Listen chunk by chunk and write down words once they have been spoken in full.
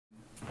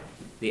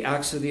The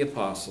Acts of the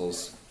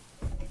Apostles.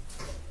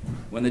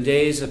 When the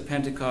days of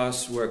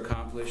Pentecost were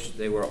accomplished,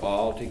 they were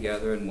all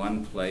together in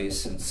one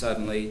place, and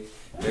suddenly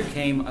there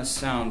came a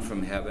sound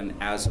from heaven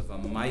as of a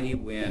mighty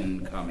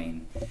wind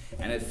coming,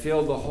 and it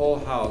filled the whole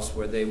house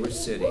where they were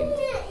sitting.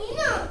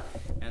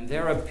 And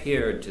there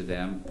appeared to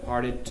them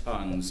parted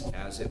tongues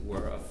as it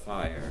were of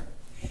fire,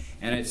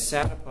 and it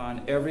sat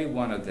upon every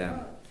one of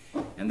them.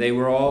 And they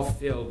were all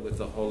filled with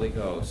the Holy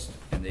Ghost,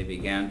 and they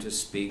began to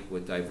speak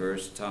with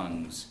diverse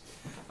tongues,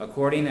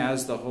 according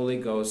as the Holy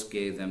Ghost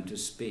gave them to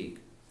speak.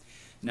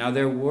 Now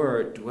there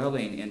were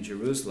dwelling in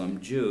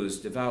Jerusalem Jews,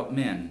 devout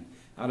men,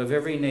 out of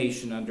every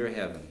nation under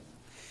heaven.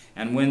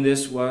 And when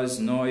this was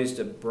noised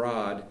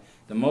abroad,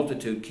 the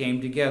multitude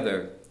came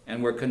together,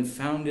 and were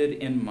confounded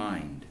in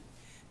mind,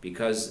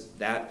 because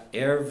that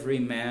every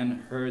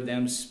man heard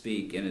them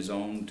speak in his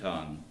own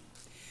tongue.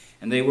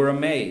 And they were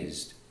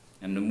amazed,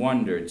 and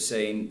wondered,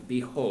 saying,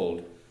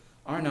 Behold,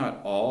 are not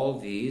all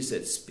these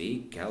that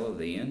speak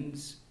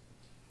Galileans?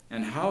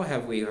 And how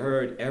have we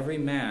heard every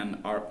man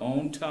our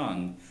own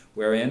tongue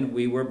wherein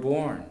we were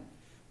born?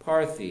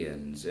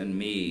 Parthians and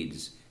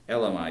Medes,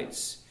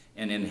 Elamites,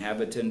 and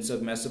inhabitants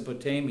of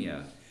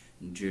Mesopotamia,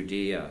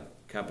 Judea,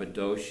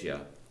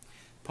 Cappadocia,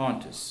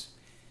 Pontus,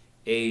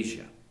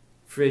 Asia,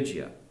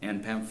 Phrygia,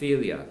 and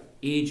Pamphylia,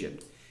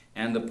 Egypt,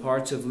 and the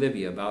parts of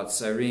Libya about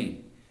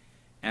Cyrene,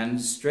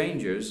 and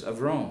strangers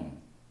of Rome,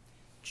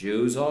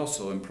 Jews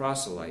also and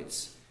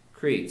proselytes,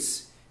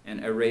 Cretes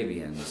and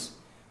Arabians.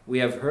 We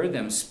have heard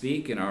them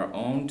speak in our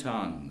own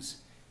tongues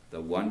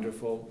the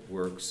wonderful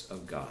works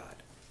of God.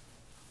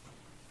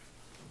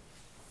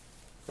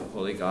 The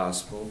Holy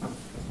Gospel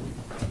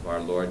of our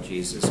Lord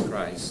Jesus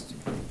Christ,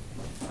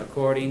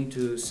 according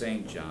to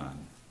St.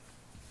 John.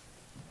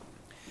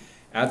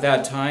 At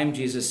that time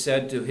Jesus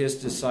said to his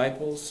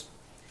disciples,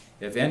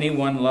 If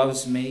anyone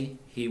loves me,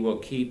 he will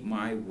keep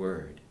my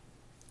word,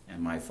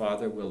 and my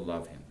Father will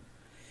love him.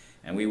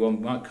 And we will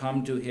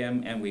come to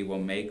him, and we will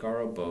make our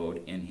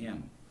abode in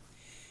him.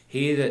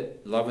 He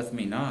that loveth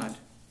me not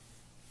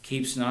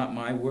keeps not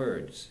my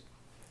words,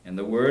 and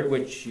the word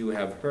which you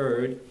have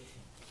heard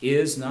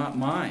is not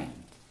mine,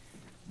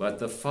 but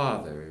the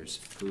Father's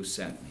who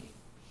sent me.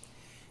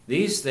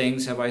 These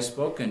things have I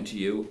spoken to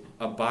you,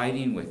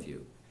 abiding with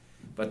you.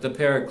 But the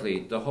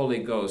Paraclete, the Holy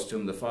Ghost,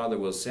 whom the Father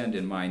will send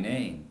in my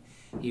name,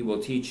 he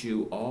will teach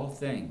you all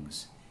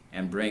things,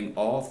 and bring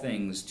all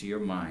things to your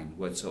mind,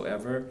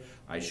 whatsoever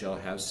I shall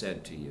have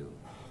said to you.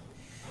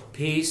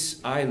 Peace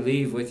I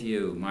leave with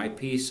you, my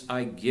peace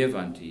I give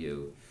unto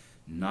you.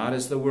 Not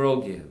as the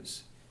world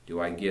gives,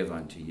 do I give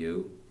unto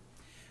you.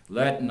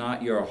 Let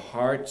not your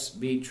hearts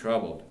be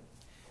troubled,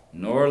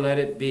 nor let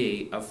it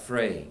be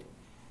afraid.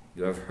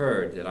 You have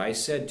heard that I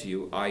said to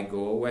you, I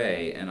go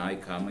away, and I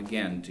come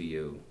again to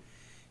you.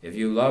 If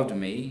you loved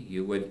me,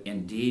 you would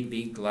indeed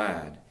be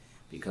glad,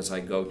 because I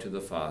go to the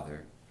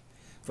Father.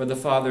 For the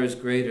Father is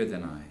greater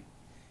than I.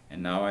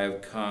 And now I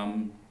have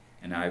come,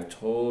 and I have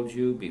told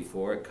you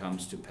before it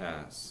comes to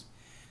pass,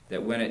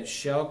 that when it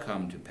shall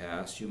come to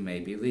pass, you may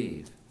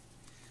believe.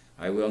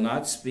 I will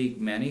not speak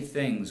many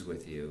things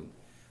with you,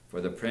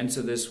 for the prince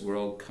of this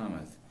world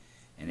cometh,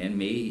 and in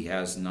me he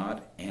has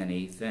not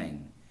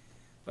anything.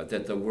 But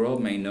that the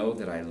world may know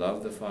that I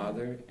love the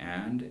Father,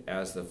 and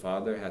as the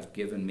Father hath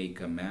given me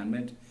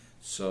commandment,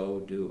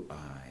 so do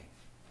I.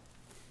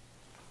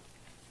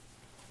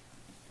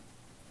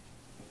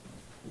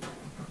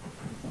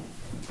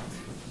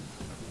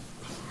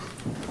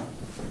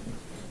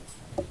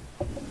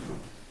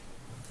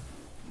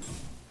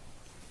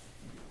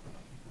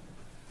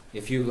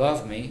 If you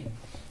love me,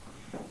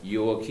 you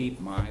will keep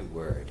my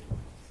word.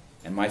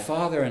 And my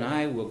Father and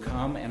I will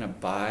come and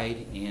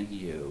abide in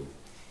you.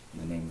 In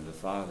the name of the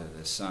Father,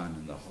 the Son,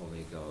 and the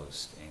Holy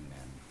Ghost.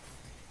 Amen.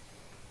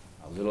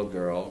 A little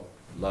girl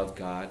loved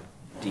God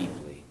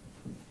deeply.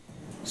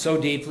 So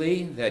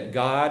deeply that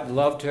God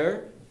loved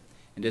her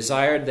and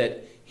desired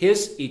that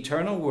his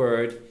eternal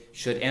word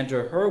should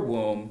enter her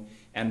womb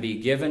and be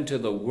given to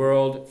the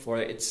world for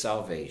its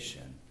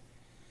salvation.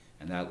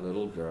 And that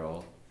little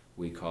girl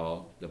we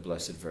call the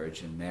Blessed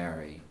Virgin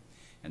Mary.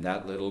 And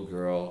that little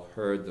girl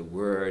heard the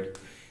word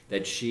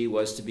that she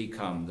was to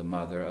become the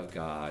Mother of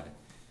God.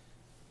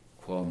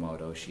 Quo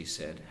modo, she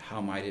said, how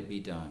might it be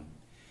done?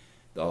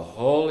 The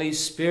Holy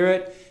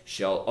Spirit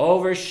shall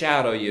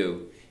overshadow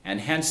you, and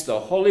hence the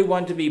Holy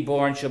One to be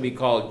born shall be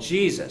called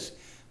Jesus,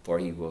 for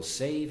he will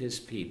save his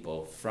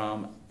people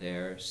from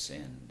their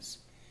sins.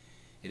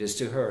 It is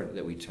to her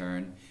that we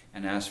turn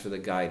and ask for the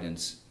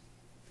guidance,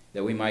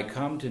 that we might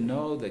come to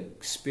know the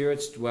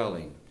Spirit's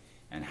dwelling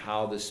and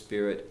how the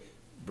Spirit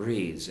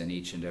breathes in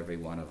each and every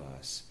one of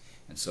us.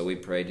 And so we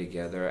pray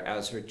together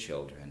as her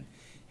children.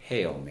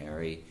 Hail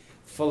Mary,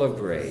 full of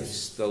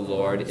grace, the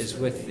Lord is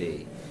with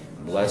thee.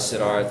 Blessed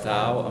art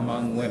thou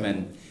among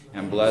women,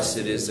 and blessed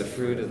is the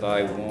fruit of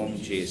thy womb,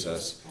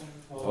 Jesus.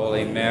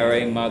 Holy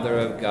Mary, Mother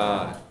of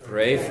God,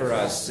 pray for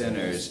us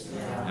sinners,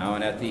 now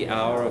and at the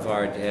hour of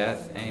our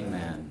death.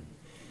 Amen.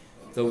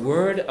 The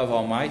word of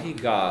Almighty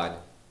God.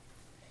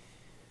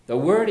 The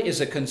word is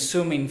a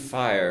consuming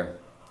fire.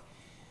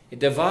 It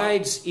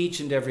divides each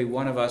and every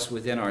one of us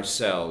within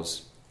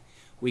ourselves.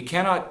 We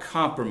cannot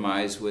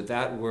compromise with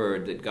that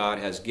word that God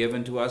has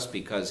given to us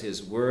because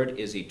his word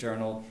is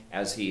eternal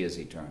as he is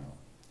eternal.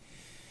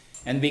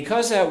 And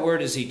because that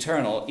word is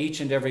eternal, each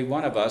and every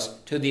one of us,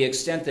 to the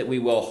extent that we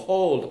will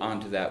hold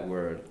onto that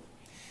word,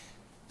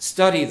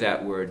 study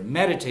that word,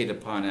 meditate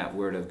upon that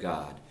word of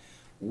God,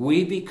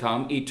 we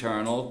become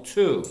eternal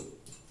too.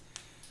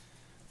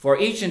 For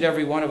each and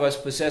every one of us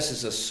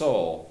possesses a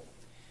soul.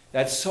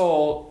 That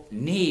soul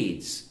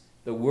needs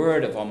the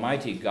word of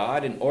Almighty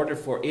God in order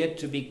for it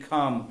to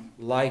become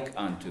like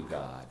unto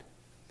God.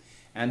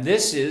 And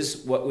this is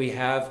what we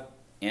have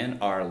in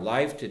our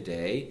life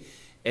today,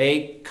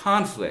 a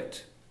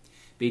conflict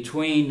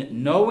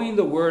between knowing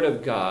the word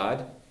of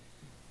God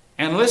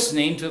and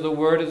listening to the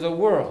word of the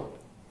world.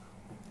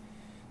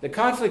 The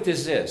conflict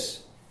is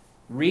this: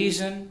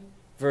 reason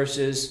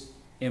versus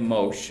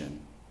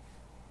emotion.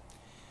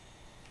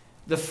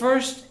 The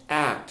first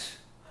act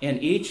in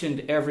each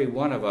and every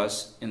one of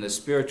us in the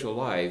spiritual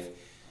life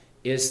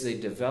is the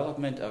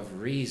development of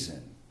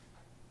reason,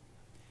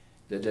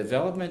 the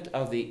development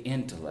of the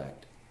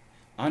intellect,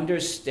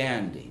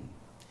 understanding.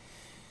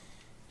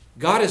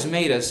 God has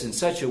made us in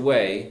such a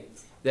way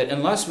that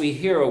unless we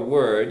hear a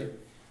word,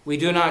 we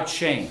do not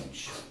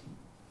change.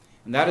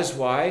 And that is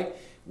why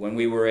when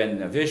we were in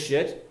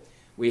novitiate,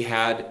 we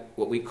had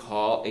what we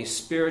call a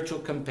spiritual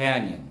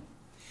companion.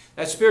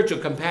 That spiritual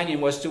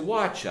companion was to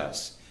watch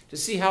us, to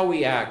see how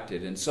we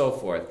acted and so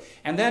forth,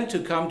 and then to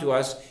come to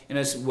us in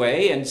a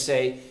way and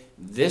say,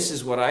 this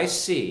is what I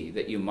see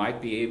that you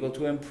might be able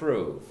to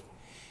improve.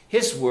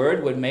 His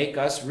word would make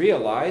us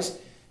realize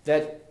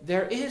that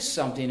there is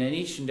something in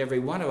each and every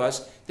one of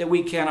us that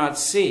we cannot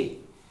see.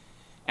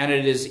 And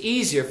it is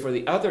easier for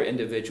the other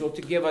individual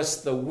to give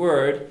us the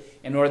word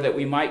in order that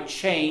we might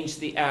change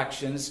the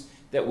actions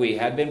that we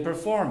had been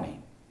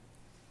performing.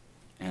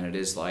 And it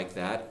is like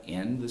that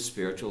in the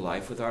spiritual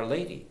life with Our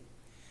Lady.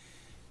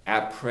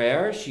 At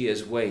prayer, she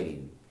is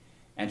waiting,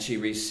 and she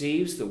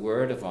receives the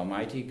word of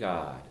Almighty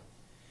God.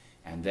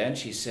 And then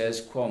she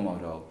says, Quo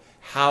modo,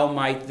 how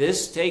might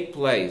this take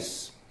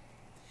place?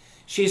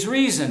 She's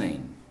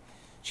reasoning.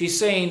 She's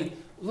saying,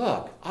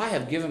 look, I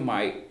have given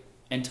my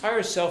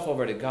entire self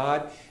over to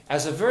God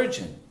as a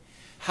virgin.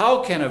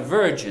 How can a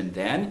virgin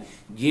then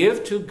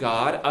give to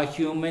God a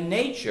human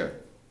nature?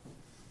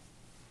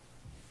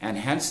 And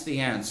hence the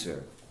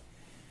answer: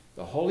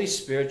 the Holy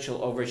Spirit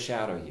shall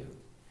overshadow you.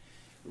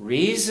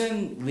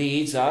 Reason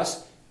leads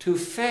us to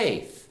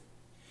faith.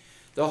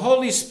 The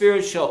Holy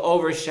Spirit shall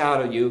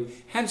overshadow you,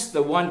 hence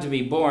the one to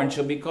be born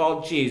shall be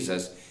called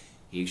Jesus.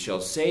 He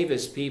shall save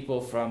his people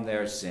from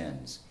their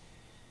sins.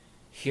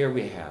 Here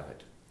we have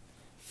it.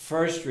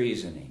 First,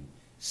 reasoning.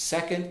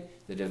 Second,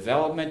 the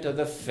development of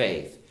the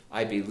faith.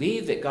 I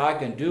believe that God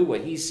can do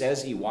what he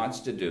says he wants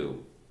to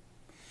do.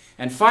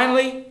 And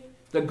finally,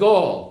 the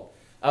goal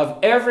of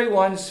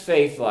everyone's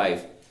faith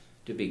life,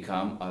 to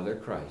become other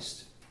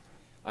Christ.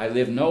 I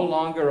live no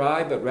longer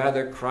I, but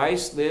rather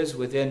Christ lives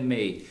within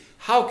me.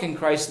 How can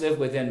Christ live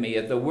within me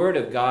if the word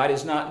of God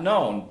is not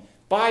known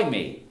by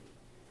me?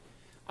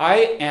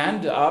 I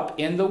end up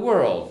in the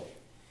world,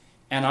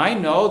 and I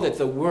know that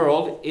the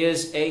world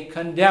is a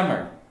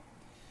condemner.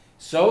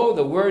 So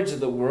the words of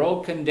the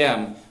world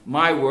condemn.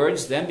 My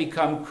words then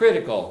become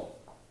critical.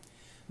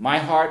 My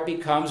heart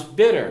becomes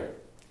bitter.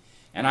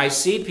 And I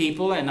see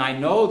people and I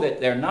know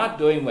that they're not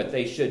doing what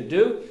they should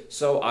do,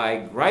 so I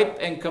gripe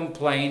and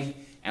complain,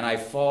 and I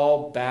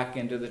fall back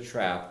into the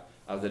trap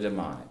of the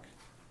demonic.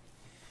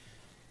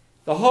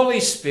 The Holy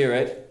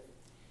Spirit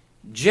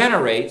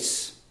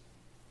generates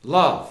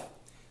love.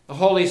 The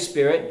Holy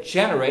Spirit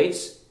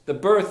generates the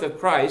birth of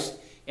Christ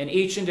in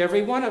each and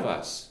every one of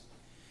us.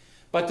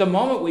 But the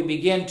moment we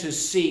begin to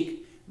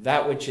seek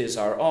that which is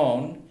our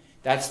own,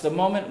 that's the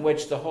moment in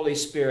which the Holy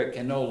Spirit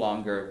can no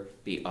longer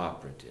be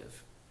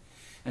operative.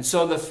 And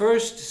so the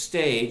first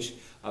stage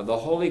of the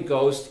Holy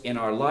Ghost in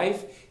our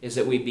life is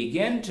that we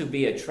begin to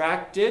be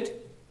attracted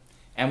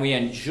and we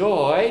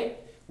enjoy,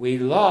 we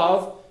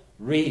love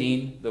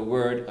reading the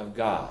Word of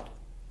God,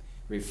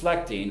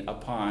 reflecting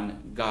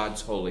upon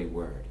God's holy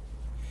Word.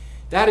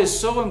 That is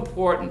so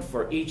important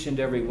for each and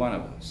every one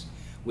of us.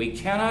 We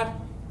cannot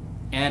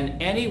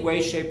in any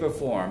way, shape, or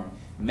form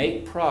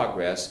make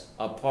progress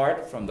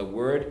apart from the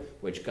Word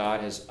which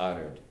God has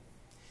uttered.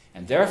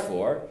 And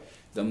therefore,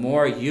 the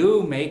more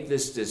you make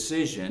this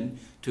decision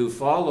to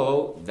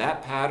follow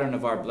that pattern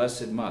of our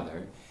Blessed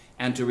Mother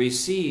and to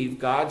receive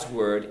God's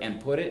Word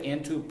and put it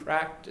into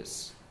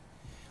practice,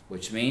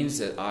 which means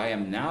that I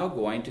am now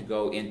going to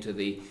go into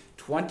the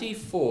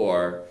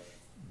 24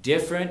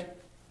 different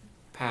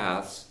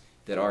paths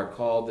that are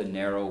called the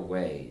narrow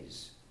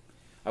ways.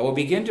 I will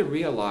begin to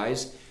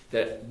realize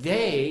that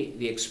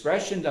the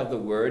expression of the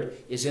Word,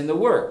 is in the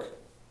work.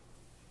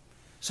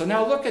 So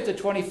now look at the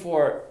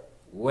 24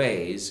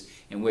 ways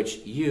in which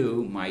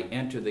you might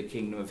enter the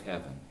kingdom of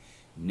heaven.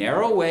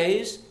 Narrow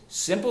ways,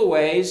 simple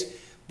ways,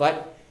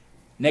 but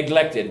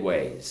neglected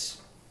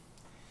ways.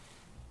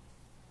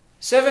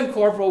 7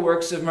 corporal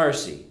works of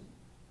mercy.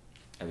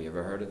 Have you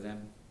ever heard of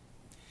them?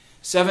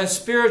 7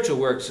 spiritual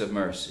works of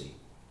mercy.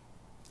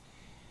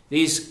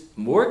 These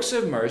works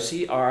of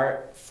mercy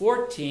are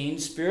 14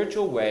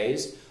 spiritual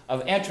ways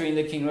of entering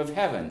the kingdom of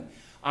heaven.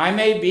 I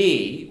may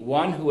be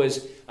one who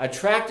is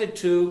attracted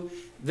to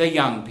the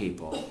young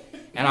people,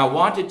 and I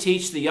want to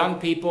teach the young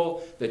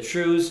people the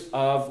truths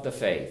of the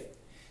faith.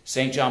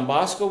 St. John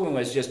Bosco, when he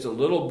was just a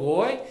little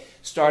boy,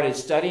 started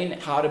studying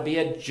how to be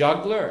a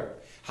juggler,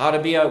 how to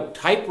be a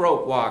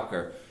tightrope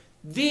walker.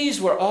 These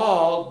were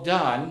all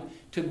done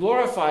to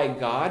glorify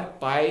God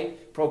by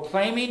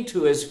proclaiming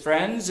to his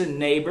friends and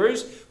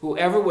neighbors,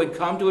 whoever would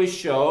come to his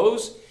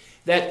shows,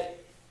 that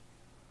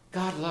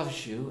God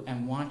loves you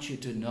and wants you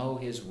to know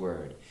his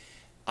word.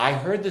 I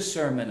heard the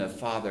sermon of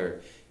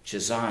Father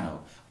Chisano.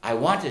 I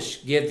want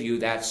to give you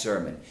that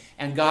sermon.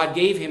 And God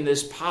gave him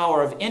this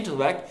power of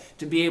intellect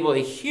to be able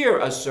to hear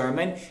a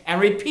sermon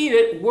and repeat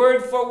it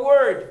word for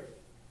word.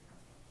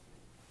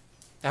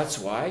 That's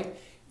why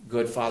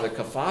good Father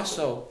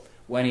Cafasso,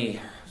 when he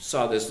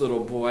saw this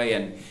little boy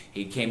and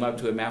he came up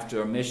to him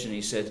after a mission,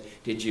 he said,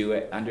 "Did you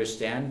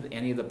understand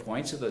any of the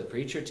points of the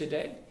preacher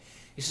today?"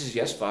 He says,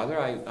 "Yes, Father,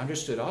 I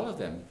understood all of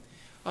them."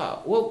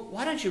 "Well,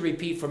 why don't you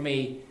repeat for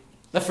me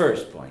the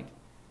first point?"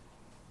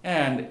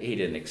 And he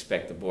didn't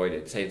expect the boy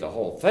to say the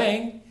whole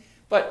thing,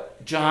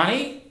 but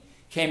Johnny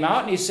came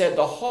out and he said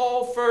the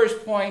whole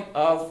first point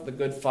of the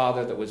good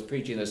father that was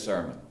preaching the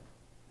sermon.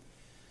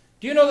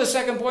 "Do you know the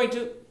second point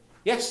too?"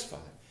 "Yes,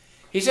 Father."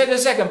 He said the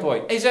second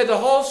point. He said the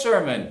whole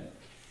sermon.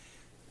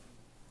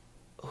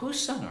 "Whose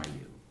son are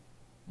you?"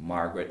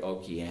 "Margaret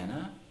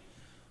Okiana."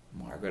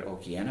 "Margaret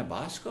Okiana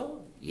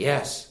Bosco?"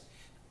 "Yes."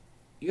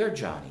 "You're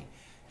Johnny.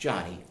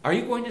 Johnny, are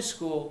you going to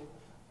school?"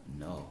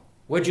 "No."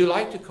 "Would you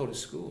like to go to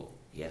school?"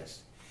 "Yes."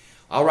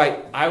 "All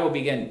right, I will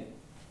begin."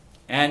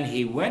 And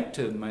he went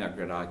to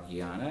Margaret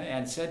Okiana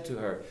and said to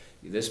her,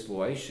 "This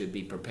boy should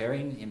be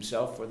preparing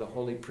himself for the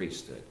holy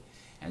priesthood.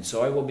 And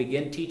so I will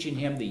begin teaching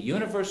him the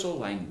universal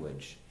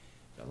language,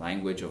 the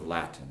language of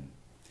Latin."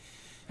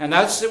 And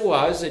thus it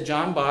was that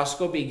John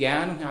Bosco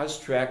began his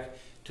trek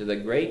to the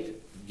great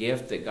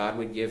gift that God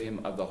would give him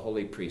of the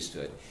holy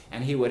priesthood.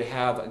 And he would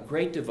have a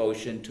great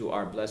devotion to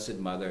our Blessed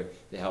Mother,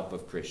 the help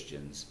of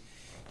Christians,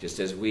 just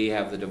as we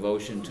have the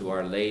devotion to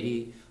Our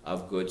Lady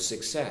of Good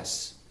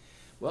Success.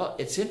 Well,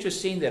 it's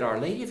interesting that Our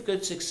Lady of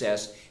Good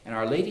Success and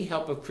Our Lady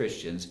Help of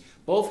Christians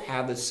both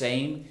have the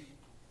same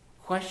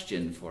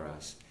question for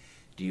us.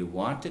 Do you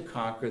want to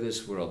conquer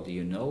this world? Do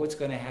you know what's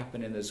going to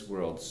happen in this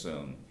world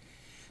soon?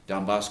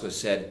 Don Bosco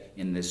said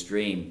in this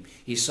dream,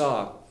 he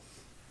saw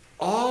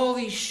all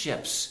these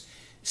ships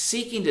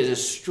seeking to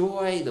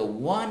destroy the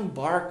one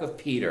bark of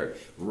Peter,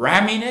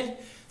 ramming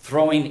it,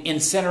 throwing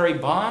incendiary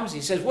bombs.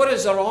 He says, "What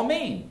does that all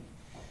mean?"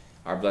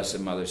 Our Blessed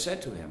Mother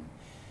said to him,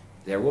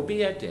 "There will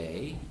be a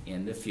day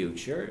in the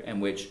future in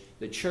which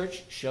the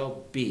church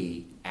shall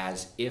be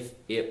as if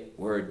it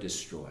were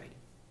destroyed.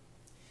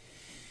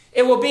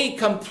 It will be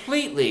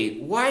completely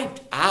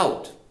wiped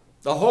out.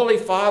 The Holy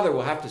Father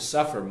will have to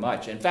suffer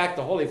much. In fact,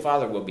 the Holy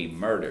Father will be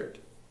murdered.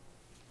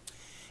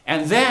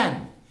 And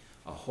then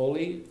a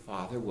Holy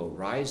Father will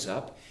rise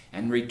up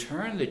and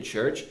return the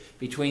church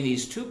between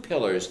these two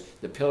pillars,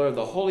 the pillar of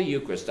the Holy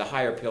Eucharist, the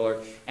higher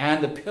pillar,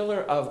 and the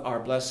pillar of our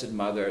Blessed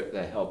Mother,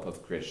 the help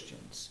of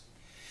Christians.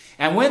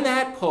 And when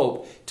that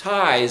Pope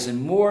ties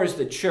and moors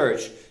the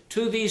church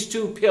to these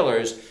two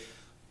pillars,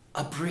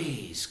 a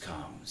breeze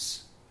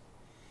comes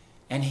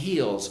and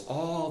heals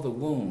all the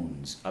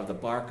wounds of the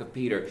bark of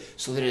Peter,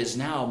 so that it is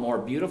now more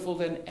beautiful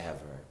than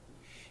ever.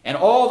 And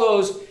all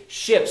those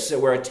ships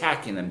that were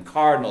attacking them,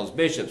 cardinals,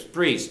 bishops,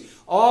 priests,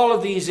 all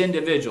of these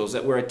individuals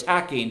that were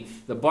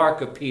attacking the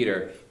bark of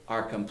Peter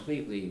are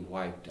completely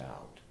wiped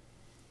out.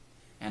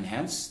 And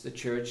hence the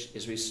church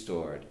is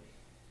restored.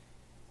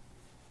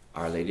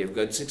 Our Lady of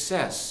Good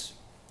Success,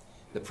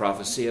 the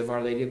prophecy of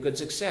Our Lady of Good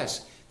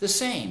Success, the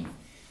same,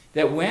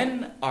 that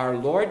when our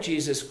Lord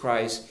Jesus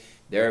Christ,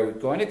 there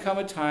is going to come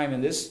a time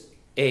in this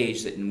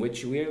age that in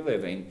which we are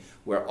living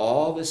where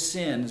all the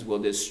sins will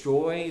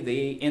destroy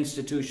the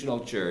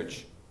institutional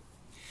church.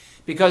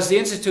 Because the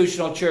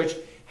institutional church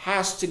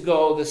has to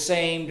go the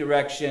same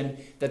direction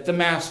that the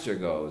Master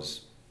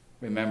goes.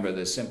 Remember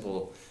the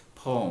simple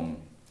poem,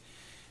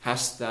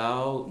 "Hast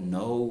thou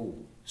no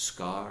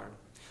scar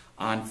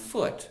on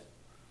foot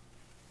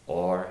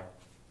or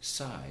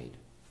side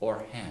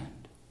or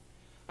hand?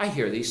 I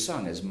hear thee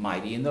sung as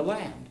mighty in the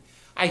land.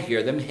 I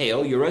hear them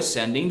hail your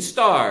ascending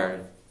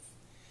star.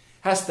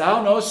 Hast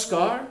thou no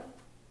scar?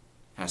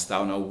 Hast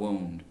thou no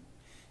wound?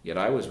 Yet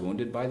I was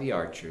wounded by the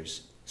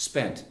archers,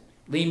 spent,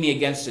 leaned me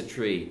against a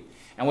tree,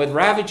 and with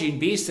ravaging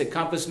beasts that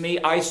compassed me,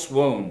 I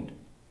swooned.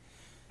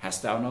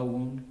 Hast thou no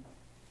wound?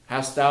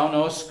 Hast thou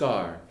no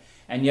scar?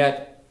 And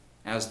yet,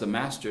 as the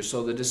Master,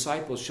 so the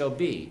disciples shall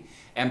be,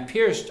 and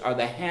pierced are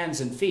the hands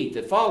and feet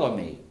that follow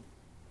me,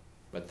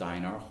 but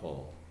thine are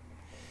whole.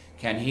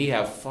 Can he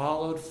have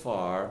followed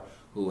far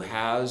who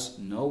has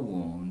no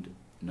wound,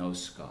 no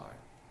scar?"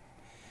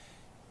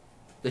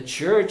 The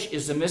church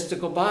is the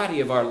mystical body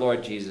of our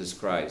Lord Jesus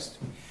Christ.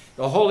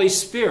 The Holy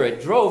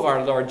Spirit drove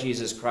our Lord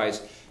Jesus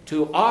Christ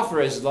to offer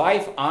his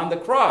life on the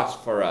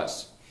cross for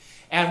us.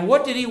 And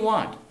what did he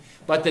want?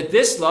 But that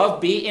this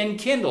love be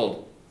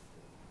enkindled,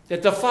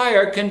 that the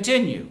fire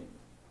continue.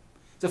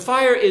 The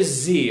fire is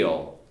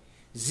zeal,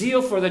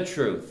 zeal for the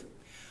truth.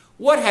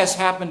 What has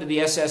happened to the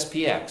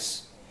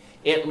SSPX?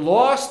 It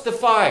lost the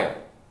fire.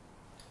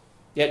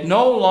 It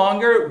no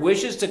longer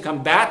wishes to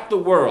combat the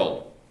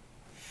world.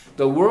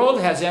 The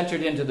world has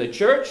entered into the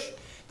church.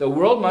 The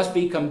world must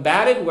be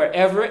combated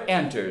wherever it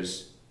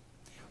enters.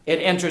 It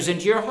enters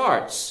into your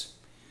hearts.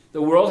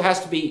 The world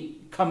has to be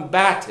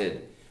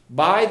combated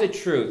by the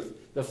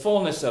truth, the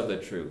fullness of the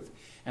truth.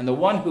 And the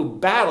one who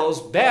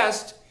battles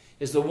best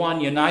is the one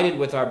united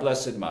with our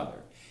Blessed Mother.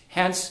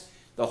 Hence,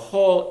 the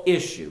whole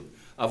issue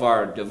of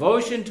our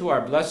devotion to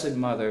our Blessed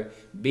Mother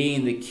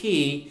being the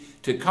key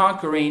to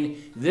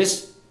conquering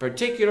this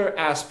particular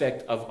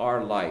aspect of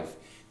our life,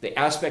 the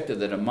aspect of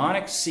the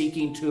demonic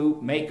seeking to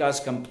make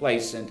us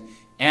complacent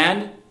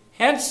and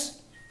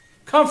hence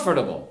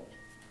comfortable.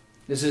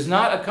 This is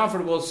not a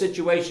comfortable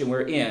situation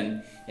we're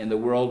in the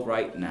world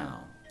right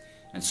now.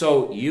 And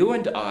so you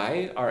and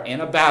I are in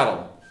a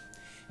battle.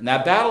 And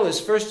that battle is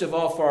first of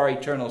all for our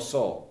eternal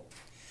soul.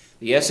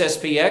 The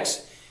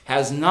SSPX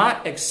has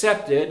not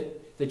accepted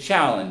the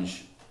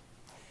challenge.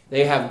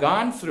 They have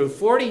gone through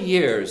 40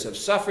 years of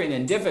suffering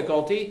and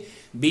difficulty,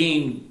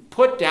 being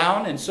put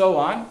down and so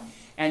on,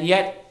 and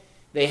yet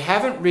they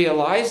haven't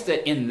realized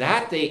that in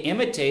that they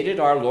imitated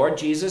our Lord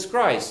Jesus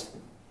Christ.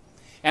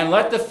 And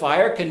let the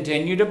fire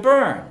continue to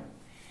burn.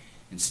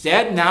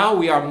 Instead, now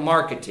we are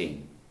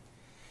marketing.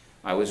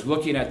 I was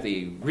looking at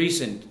the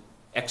recent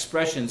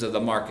expressions of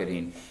the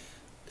marketing.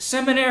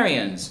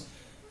 Seminarians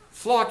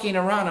flocking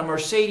around a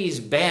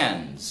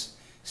Mercedes-Benz,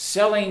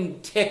 selling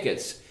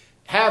tickets,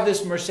 have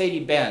this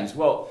Mercedes-Benz.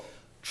 Well,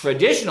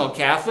 traditional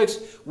Catholics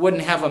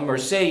wouldn't have a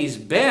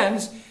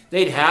Mercedes-Benz.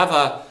 They'd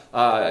have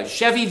a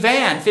Chevy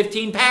van,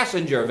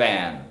 15-passenger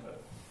van.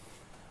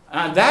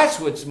 And that's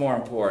what's more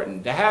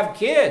important, to have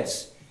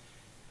kids.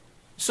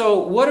 So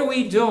what are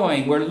we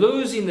doing? We're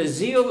losing the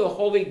zeal of the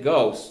Holy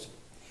Ghost.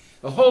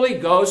 The Holy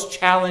Ghost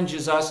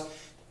challenges us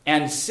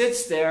and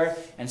sits there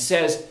and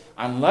says,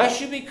 unless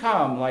you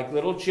become like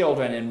little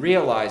children and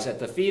realize at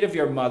the feet of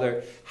your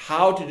mother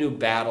how to do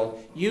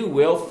battle, you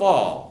will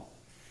fall.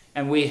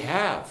 And we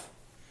have.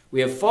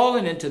 We have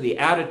fallen into the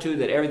attitude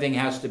that everything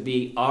has to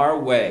be our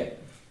way.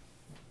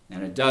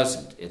 And it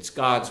doesn't. It's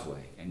God's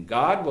way. And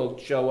God will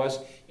show us,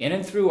 in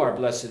and through our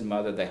Blessed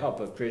Mother, the help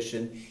of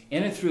Christian,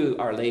 in and through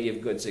Our Lady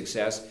of Good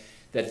Success,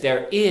 that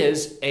there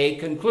is a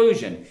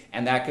conclusion.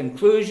 And that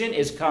conclusion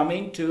is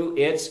coming to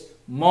its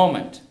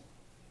moment.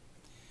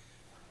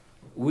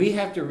 We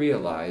have to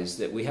realize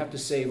that we have to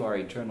save our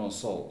eternal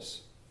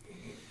souls.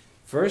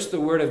 First,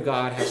 the Word of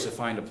God has to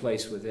find a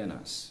place within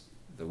us.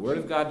 If the Word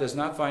of God does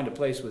not find a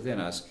place within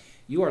us,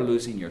 you are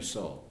losing your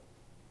soul.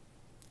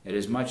 It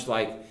is much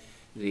like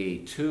the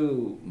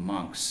two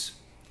monks,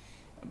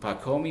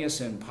 Pachomius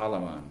and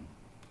Palamon.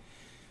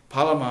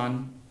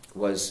 Palamon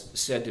was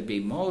said to be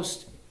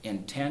most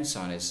intense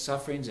on his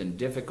sufferings and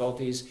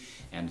difficulties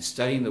and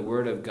studying the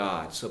Word of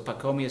God. So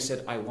Pachomius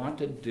said, I want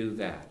to do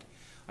that.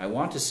 I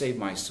want to save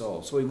my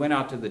soul. So he went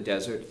out to the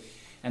desert,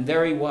 and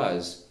there he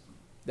was.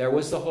 There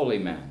was the holy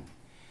man.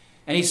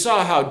 And he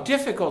saw how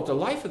difficult the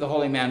life of the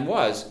holy man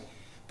was,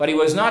 but he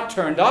was not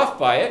turned off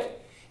by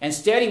it.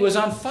 Instead, he was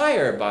on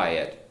fire by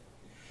it.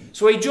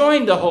 So he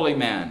joined the holy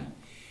man.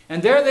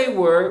 And there they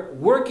were,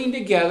 working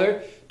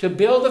together to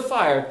build a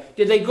fire.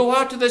 Did they go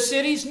out to the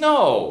cities?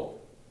 No.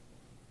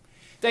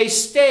 They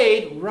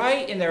stayed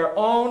right in their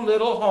own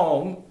little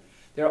home,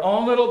 their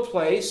own little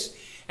place,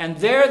 and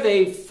there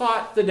they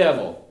fought the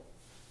devil.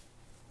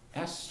 It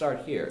has to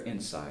start here,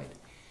 inside.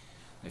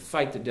 They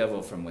fight the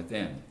devil from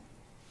within.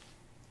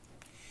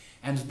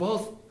 And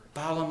both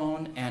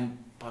Palamon and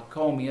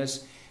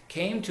Pachomius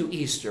came to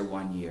Easter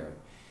one year.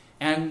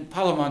 And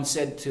Palamon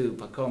said to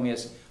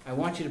Pachomius, I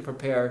want you to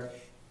prepare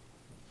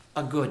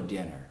a good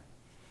dinner,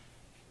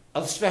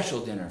 a special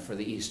dinner for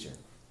the Easter.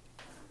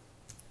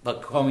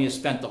 Pachomius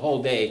spent the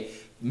whole day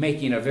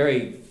making a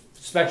very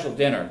special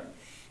dinner.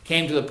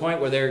 Came to the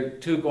point where they're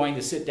two going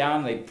to sit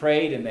down, they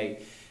prayed and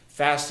they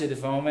fasted a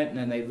moment, and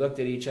then they looked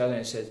at each other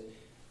and said,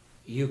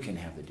 you can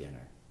have the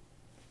dinner.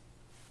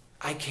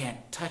 I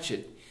can't touch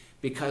it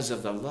because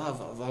of the love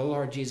of our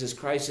Lord Jesus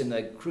Christ and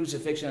the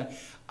crucifixion.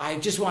 I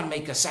just want to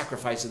make a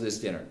sacrifice of this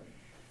dinner.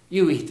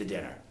 You eat the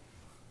dinner.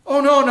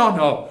 Oh,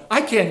 no,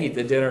 I can't eat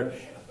the dinner.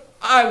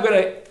 I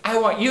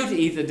want you to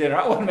eat the dinner.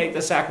 I want to make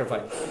the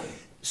sacrifice.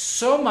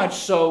 So much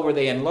so were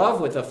they in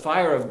love with the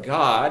fire of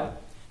God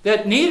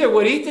that neither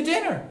would eat the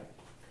dinner.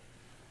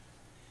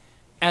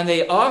 And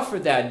they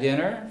offered that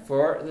dinner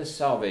for the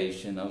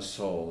salvation of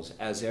souls,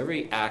 as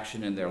every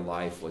action in their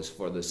life was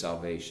for the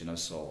salvation of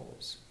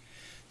souls.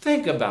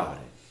 Think about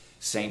it.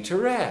 St.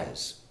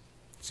 Therese,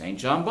 St.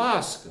 John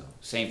Bosco,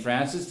 St.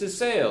 Francis de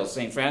Sales,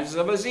 St. Francis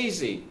of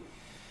Assisi.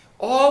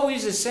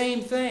 Always the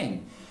same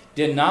thing.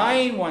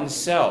 Denying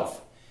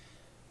oneself.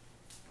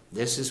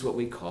 This is what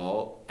we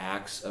call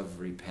acts of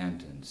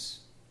repentance.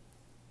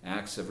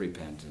 Acts of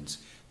repentance.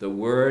 The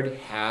Word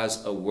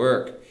has a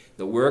work.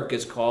 The work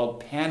is called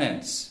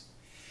penance.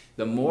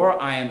 The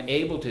more I am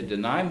able to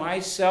deny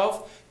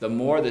myself, the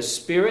more the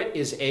Spirit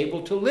is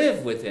able to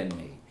live within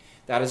me.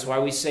 That is why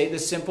we say the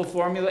simple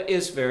formula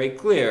is very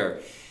clear.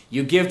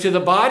 You give to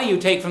the body, you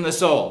take from the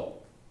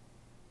soul.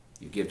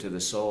 You give to the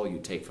soul, you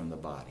take from the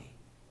body.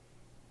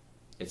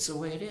 It's the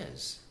way it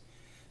is.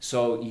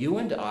 So you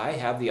and I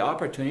have the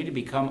opportunity to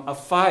become a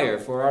fire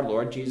for our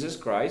Lord Jesus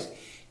Christ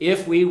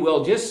if we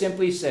will just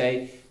simply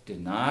say,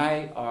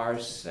 deny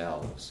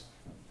ourselves.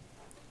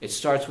 It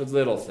starts with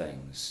little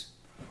things,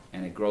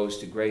 and it grows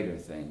to greater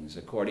things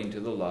according to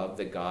the love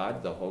that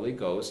God, the Holy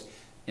Ghost,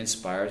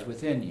 inspires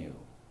within you.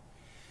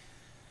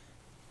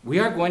 We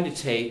are going to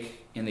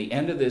take, in the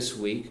end of this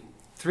week,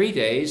 3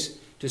 days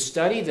to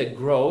study the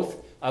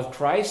growth of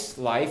Christ's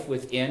life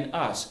within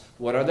us.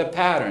 What are the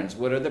patterns?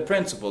 What are the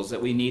principles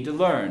that we need to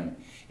learn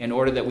in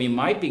order that we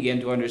might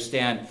begin to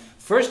understand,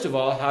 first of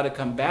all, how to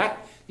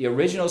combat the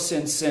original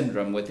sin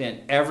syndrome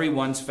within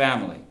everyone's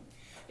family.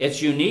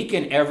 It's unique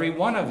in every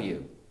one of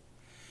you.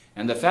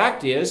 And the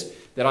fact is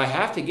that I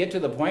have to get to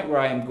the point where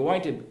I am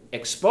going to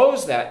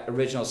expose that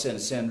original sin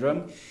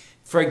syndrome,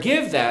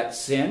 forgive that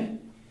sin,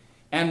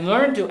 and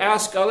learn to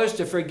ask others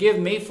to forgive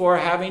me for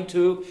having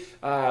to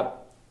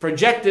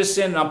project this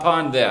sin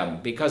upon them,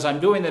 because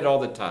I'm doing it all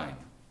the time.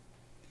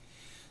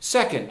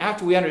 Second,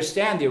 after we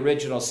understand the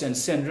original sin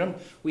syndrome,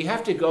 we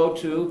have to go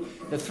to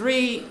the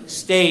 3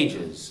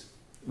 stages,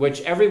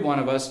 which every one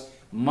of us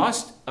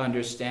must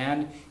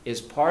understand is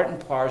part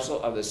and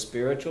parcel of the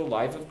spiritual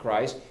life of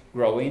Christ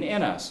growing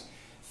in us.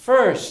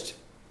 First,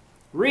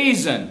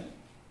 reason.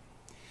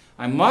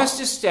 I must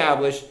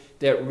establish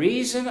that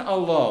reason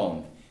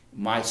alone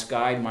must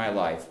guide my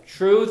life.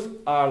 Truth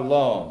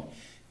alone.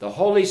 The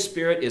Holy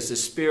Spirit is the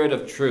Spirit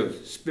of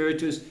truth.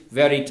 Spiritus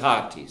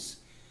Veritatis.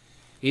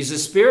 He's the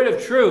Spirit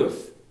of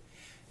truth.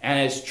 And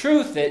it's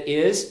truth that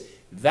is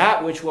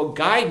that which will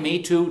guide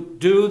me to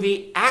do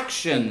the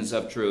actions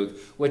of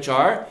truth, which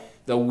are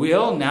the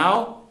will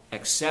now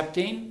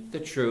accepting the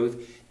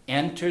truth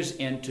enters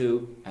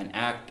into an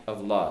act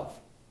of love.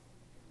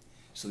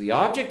 So the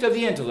object of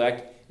the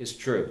intellect is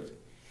truth.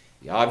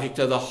 The object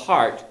of the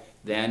heart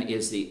then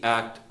is the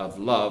act of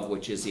love,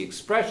 which is the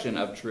expression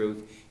of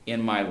truth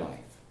in my life.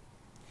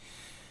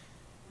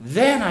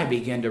 Then I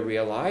begin to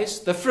realize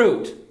the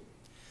fruit.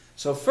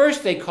 So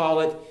first they call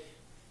it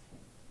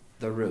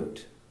the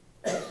root.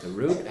 The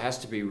root has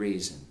to be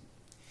reason.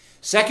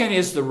 Second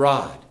is the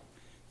rod.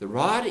 The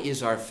rod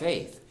is our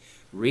faith.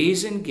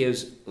 Reason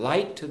gives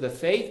light to the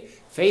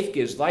faith. Faith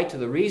gives light to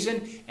the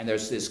reason. And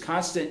there's this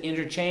constant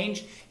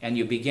interchange. And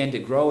you begin to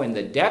grow in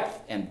the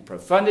depth and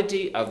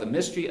profundity of the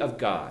mystery of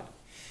God.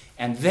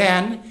 And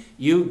then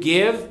you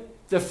give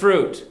the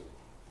fruit.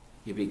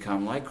 You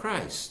become like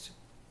Christ.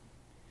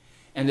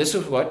 And this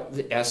is what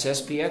the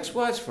SSPX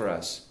was for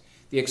us.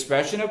 The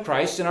expression of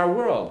Christ in our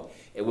world.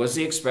 It was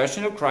the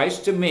expression of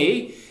Christ to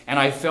me, and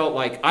I felt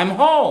like I'm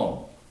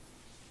home.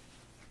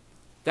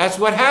 That's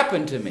what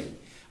happened to me.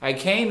 I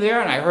came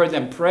there and I heard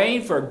them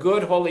praying for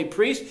good holy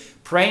priests,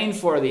 praying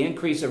for the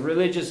increase of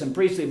religious and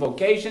priestly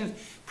vocations,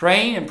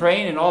 praying,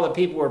 and all the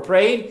people were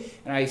praying,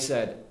 and I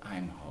said,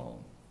 I'm home.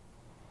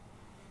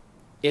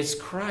 It's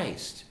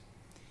Christ.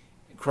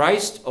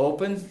 Christ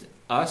opened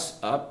us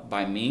up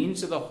by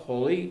means of the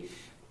Holy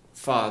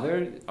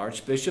Father,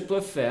 Archbishop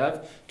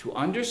Lefebvre, to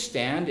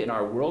understand in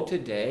our world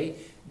today,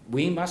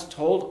 we must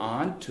hold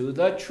on to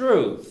the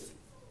truth.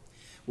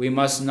 We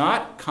must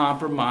not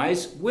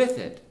compromise with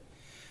it.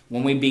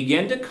 When we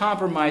begin to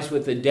compromise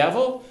with the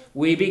devil,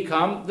 we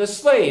become the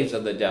slaves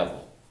of the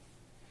devil.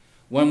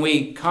 When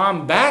we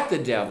combat the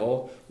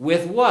devil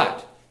with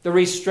what? The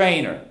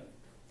restrainer.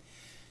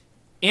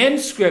 In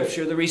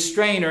Scripture, the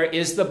restrainer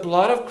is the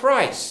blood of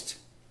Christ.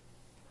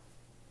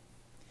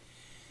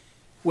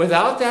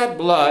 Without that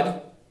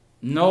blood,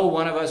 no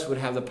one of us would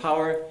have the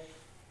power,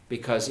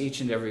 because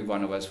each and every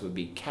one of us would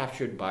be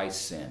captured by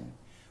sin.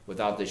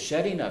 Without the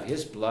shedding of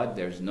his blood,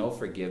 there's no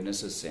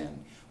forgiveness of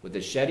sin. With the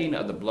shedding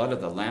of the blood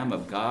of the Lamb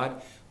of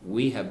God,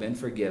 we have been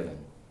forgiven.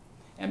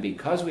 And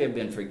because we have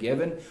been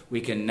forgiven, we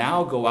can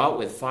now go out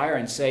with fire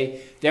and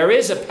say, there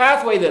is a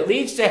pathway that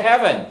leads to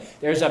heaven.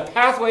 There's a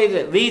pathway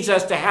that leads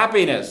us to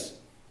happiness.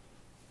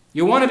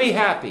 You want to be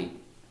happy.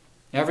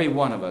 Every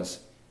one of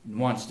us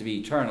wants to be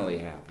eternally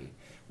happy.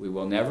 We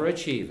will never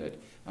achieve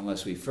it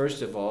unless we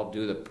first of all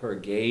do the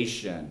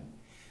purgation.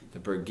 The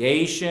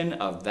purgation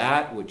of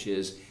that which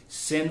is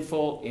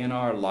sinful in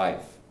our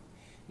life.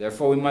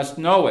 Therefore we must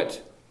know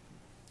it.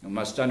 We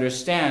must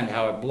understand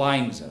how it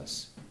blinds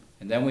us.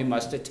 And then we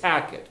must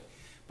attack it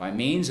by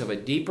means of a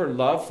deeper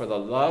love for the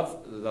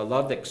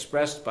love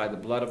expressed by the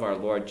blood of our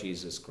Lord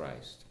Jesus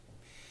Christ.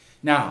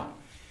 Now,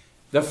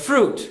 the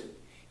fruit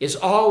is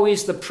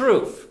always the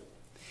proof.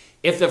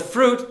 If the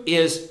fruit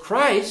is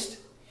Christ,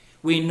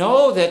 we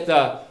know that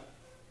the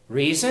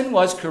reason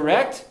was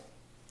correct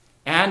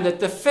and that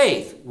the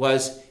faith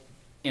was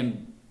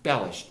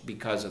embellished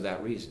because of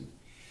that reason.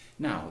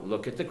 Now,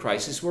 look at the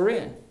crisis we're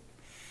in.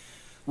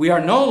 We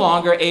are no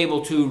longer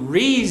able to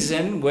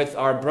reason with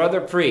our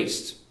brother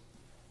priest.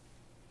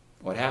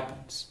 what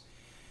happens?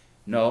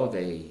 No,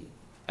 they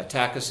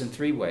attack us in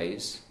 3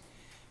 ways.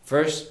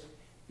 First,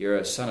 you're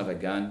a son of a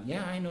gun.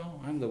 Yeah, I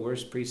know. I'm the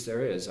worst priest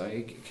there is.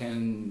 I've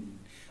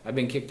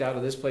been kicked out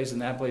of this place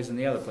and that place and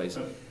the other place.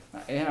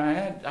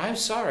 I'm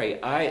sorry.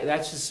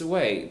 That's just the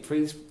way.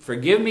 Please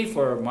forgive me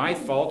for my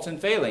faults and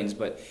failings,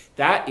 but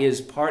that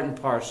is part and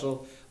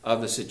parcel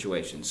of the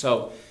situation.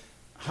 So,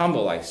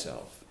 humble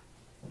thyself.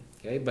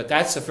 Okay? But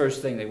that's the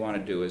first thing they want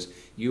to do is,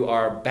 you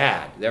are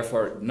bad.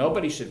 Therefore,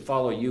 nobody should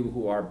follow you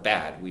who are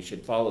bad. We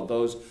should follow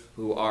those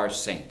who are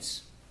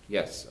saints.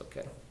 Yes,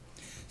 okay.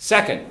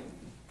 Second,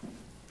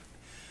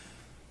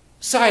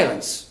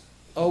 silence.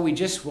 Oh, we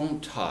just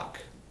won't talk.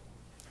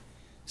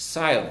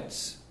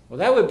 Silence. Well,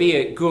 that would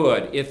be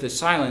good if the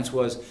silence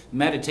was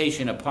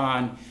meditation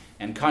upon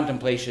and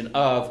contemplation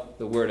of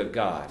the Word of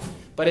God.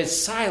 But it's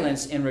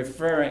silence in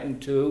referring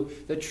to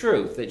the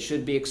truth that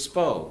should be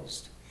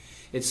exposed.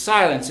 It's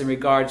silence in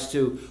regards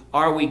to,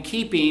 are we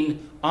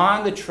keeping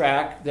on the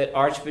track that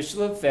Archbishop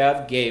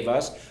Lefebvre gave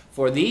us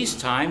for these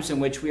times in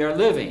which we are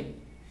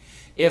living?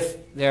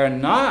 If they're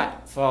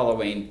not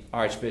following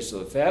Archbishop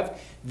Lefebvre,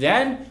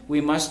 then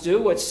we must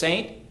do what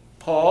St.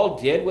 Paul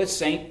did with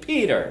St.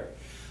 Peter.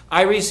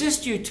 I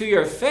resist you to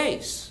your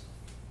face.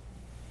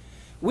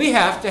 We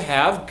have to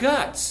have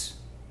guts.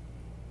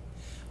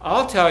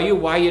 I'll tell you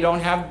why you don't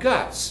have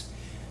guts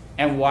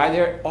and why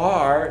there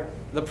are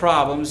the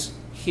problems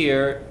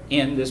here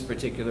in this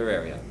particular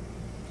area.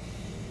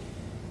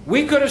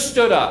 We could have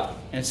stood up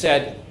and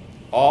said,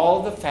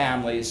 all the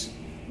families,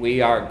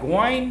 we are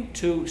going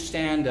to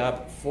stand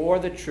up for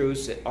the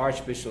truths that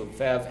Archbishop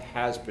Lefebvre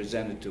has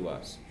presented to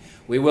us.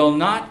 We will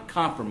not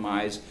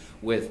compromise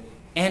with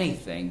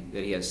anything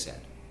that he has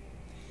said.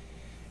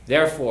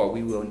 Therefore,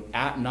 we will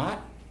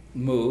not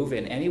move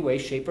in any way,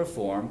 shape, or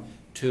form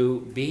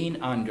to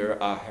being under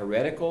a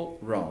heretical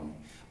Rome,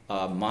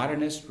 a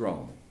modernist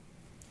Rome.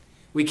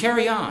 We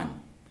carry on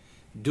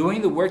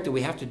doing the work that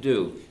we have to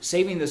do,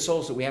 saving the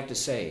souls that we have to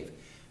save.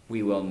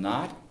 We will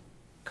not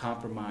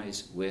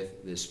compromise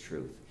with this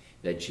truth,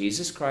 that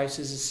Jesus Christ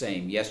is the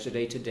same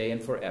yesterday, today,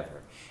 and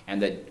forever,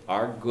 and that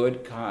our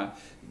good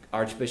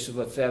Archbishop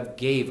Lefebvre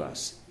gave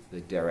us the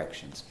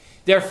directions.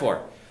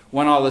 Therefore,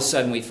 when all of a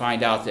sudden we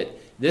find out that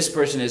this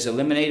person is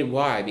eliminated,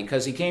 why?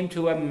 Because he came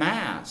to a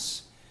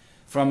mass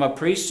from a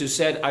priest who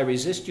said, I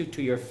resist you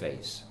to your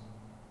face.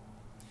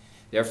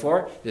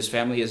 Therefore, this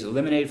family is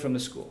eliminated from the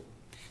school.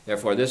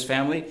 Therefore, this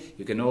family,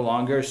 you can no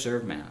longer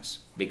serve Mass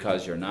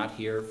because you're not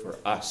here for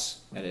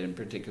us at a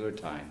particular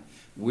time.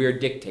 We're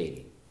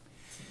dictating.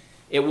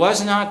 It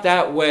was not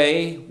that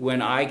way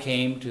when I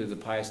came to the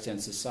Pius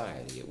X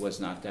Society. It was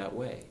not that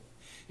way.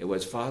 It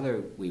was,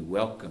 Father, we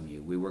welcome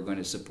you. We were going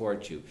to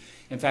support you.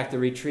 In fact, the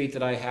retreat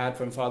that I had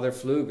from Father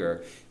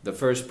Pfluger, the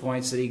first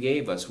points that he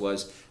gave us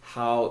was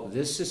how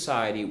this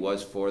society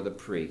was for the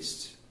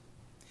priests.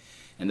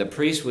 And the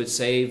priest would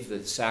save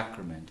the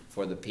sacrament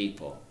for the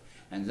people.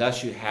 And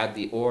thus you had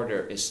the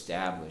order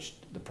established,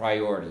 the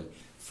priority.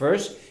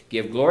 First,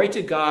 give glory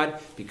to God,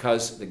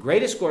 because the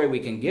greatest glory we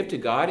can give to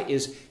God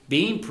is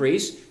being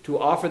priests to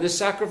offer the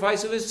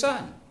sacrifice of his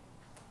Son.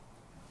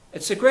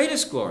 It's the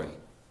greatest glory.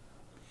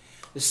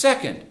 The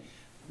second,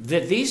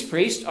 that these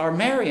priests are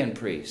Marian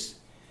priests.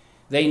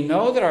 They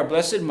know that our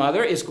Blessed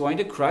Mother is going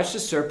to crush the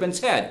serpent's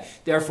head.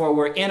 Therefore,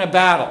 we're in a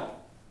battle.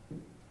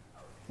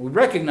 We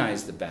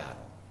recognize the battle.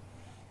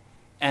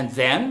 And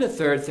then the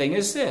third thing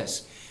is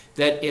this,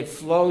 that it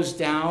flows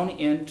down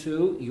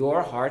into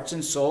your hearts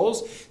and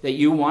souls that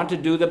you want to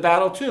do the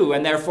battle too.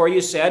 And therefore you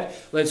said,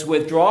 let's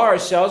withdraw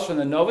ourselves from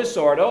the Novus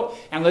Ordo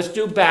and let's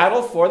do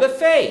battle for the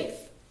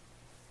faith.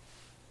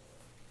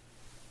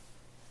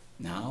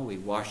 Now we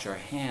wash our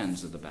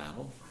hands of the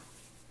battle.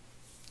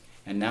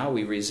 And now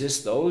we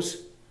resist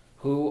those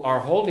who are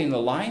holding the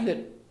line that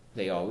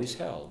they always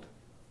held.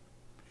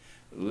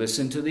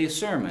 Listen to the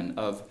sermon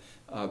of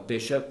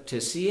Bishop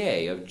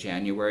Tissier of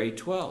January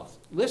 12th.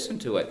 Listen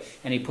to it.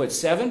 And he put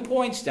 7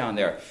 points down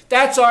there.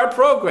 That's our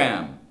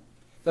program.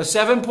 The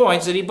 7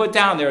 points that he put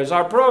down there is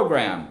our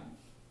program.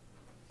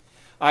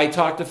 I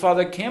talked to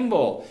Father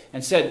Kimball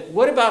and said,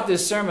 what about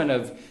this sermon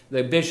of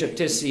the Bishop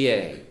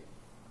Tissier?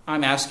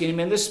 I'm asking him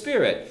in the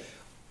Spirit.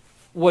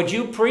 Would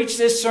you preach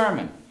this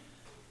sermon?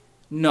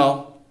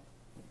 No.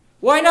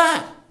 Why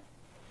not?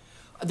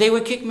 They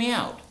would kick me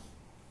out.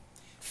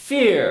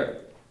 Fear.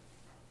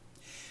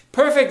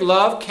 Perfect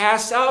love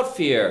casts out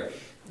fear.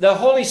 The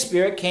Holy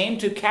Spirit came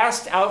to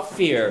cast out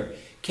fear,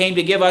 came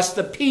to give us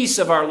the peace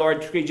of our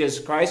Lord Jesus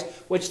Christ,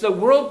 which the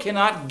world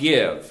cannot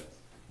give.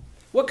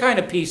 What kind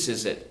of peace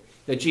is it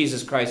that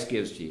Jesus Christ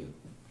gives to you?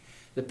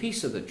 The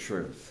peace of the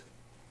truth.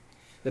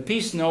 The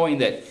peace knowing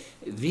that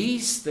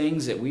these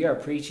things that we are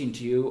preaching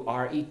to you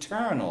are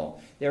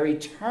eternal. They're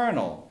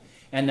eternal.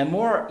 And the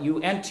more you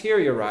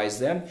interiorize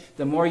them,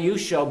 the more you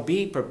shall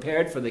be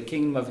prepared for the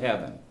kingdom of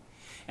heaven.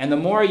 And the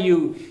more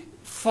you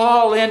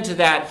fall into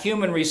that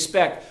human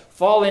respect,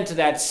 fall into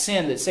that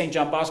sin that St.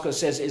 John Bosco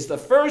says is the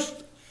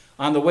first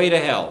on the way to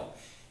hell.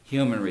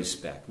 Human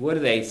respect. What do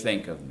they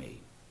think of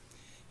me?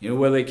 You know,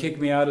 will they kick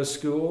me out of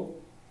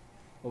school?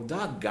 Well,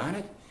 doggone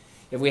it.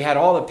 if we had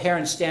all the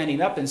parents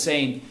standing up and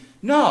saying,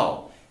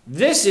 no,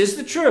 this is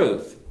the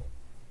truth.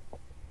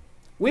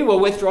 We will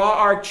withdraw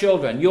our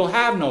children. You'll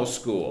have no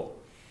school.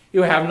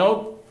 You'll have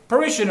no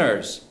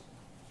parishioners.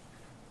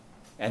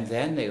 And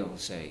then they will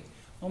say,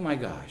 oh my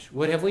gosh,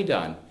 what have we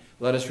done?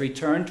 Let us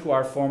return to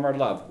our former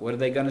love. What are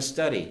they going to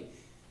study?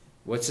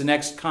 What's the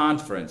next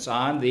conference?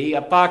 On the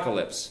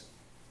apocalypse.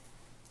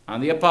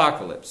 On the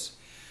apocalypse.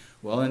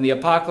 Well, in the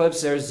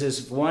apocalypse, there's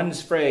this one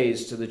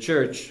phrase to the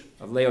church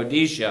of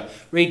Laodicea.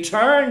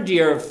 Return to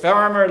your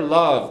former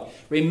love.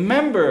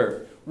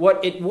 Remember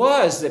what it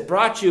was that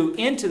brought you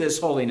into this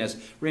holiness.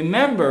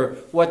 Remember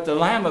what the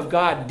Lamb of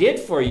God did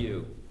for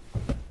you.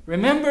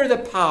 Remember the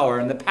power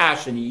and the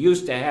passion you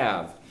used to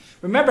have.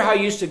 Remember how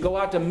you used to go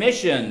out to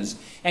missions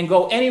and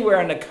go anywhere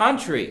in the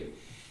country.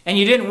 And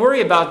you didn't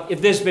worry about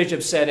if this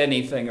bishop said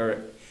anything,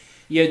 or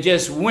you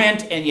just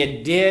went and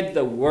you did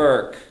the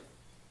work.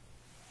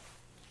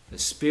 The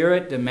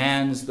Spirit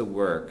demands the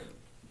work.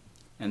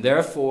 And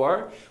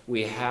therefore,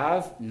 we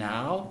have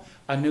now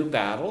a new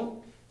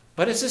battle,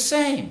 but it's the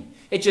same.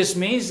 It just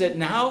means that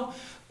now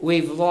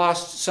we've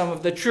lost some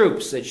of the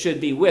troops that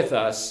should be with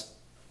us.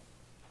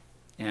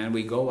 And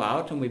we go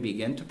out and we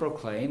begin to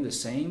proclaim the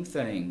same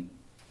thing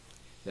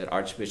that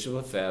Archbishop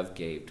Lefebvre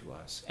gave to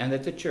us, and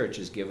that the church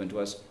has given to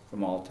us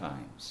from all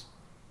times.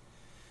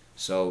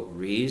 So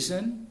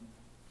reason,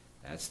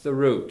 that's the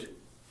root.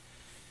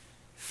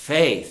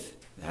 Faith,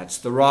 that's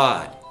the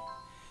rod.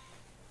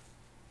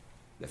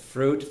 The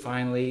fruit,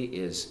 finally,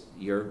 is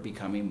you're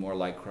becoming more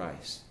like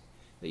Christ,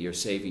 that you're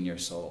saving your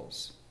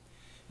souls.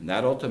 And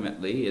that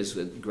ultimately is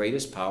the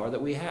greatest power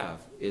that we have,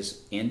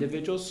 is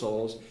individual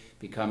souls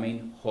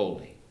becoming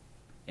holy.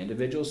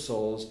 Individual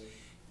souls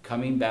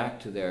coming back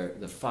to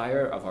the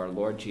fire of our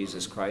Lord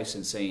Jesus Christ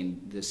and saying,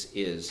 this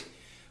is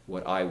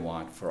what I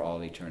want for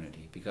all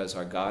eternity. Because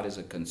our God is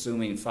a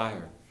consuming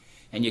fire.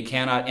 And you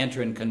cannot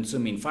enter in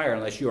consuming fire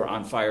unless you are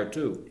on fire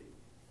too.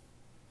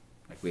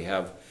 Like we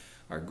have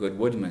our good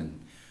woodman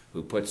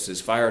who puts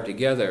his fire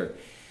together.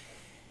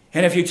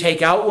 And if you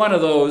take out one of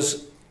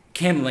those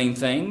kindling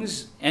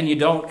things and you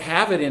don't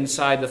have it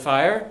inside the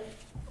fire,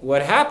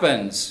 what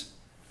happens?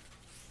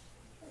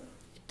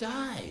 It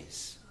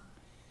dies.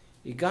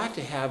 You got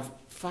to have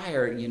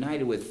fire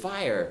united with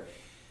fire.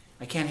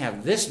 I can't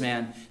have this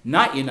man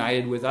not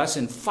united with us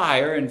in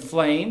fire and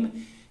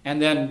flame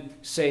and then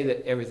say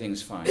that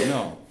everything's fine.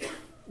 No.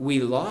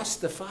 We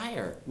lost the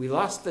fire. We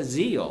lost the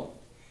zeal.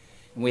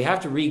 And we have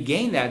to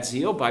regain that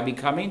zeal by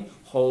becoming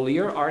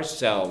holier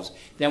ourselves.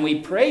 Then we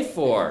pray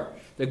for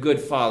the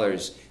good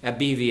fathers at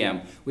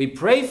BVM. We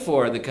pray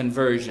for the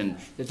conversion,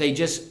 that they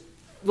just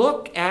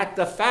look at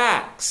the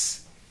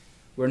facts.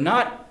 We're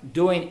not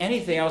doing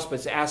anything else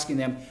but asking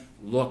them,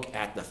 look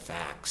at the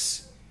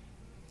facts.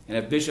 And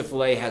if Bishop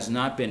Fillet has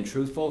not been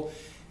truthful,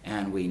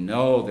 and we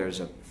know there's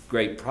a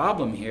great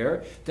problem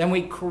here, then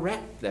we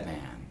correct the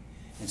man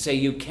and say,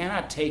 you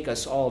cannot take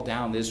us all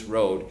down this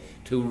road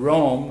to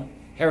Rome,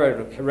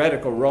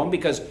 heretical Rome,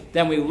 because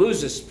then we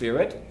lose the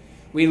Spirit.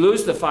 We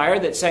lose the fire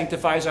that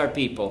sanctifies our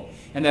people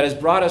and that has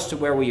brought us to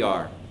where we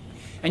are.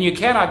 And you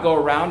cannot go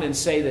around and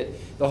say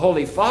that the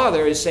Holy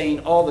Father is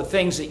saying all the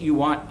things that you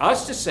want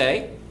us to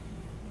say.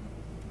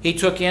 He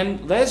took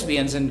in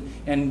lesbians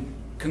and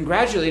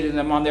congratulated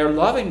them on their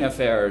loving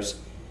affairs.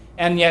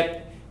 And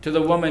yet, to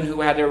the woman who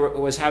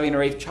was having her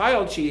 8th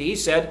child, he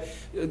said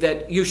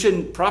that you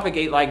shouldn't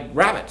propagate like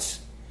rabbits.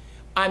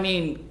 I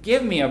mean,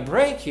 give me a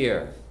break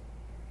here.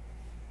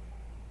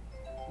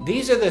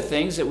 These are the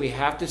things that we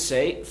have to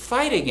say,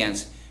 fight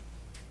against.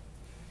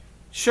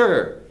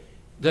 Sure,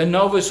 the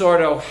Novus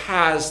Ordo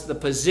has the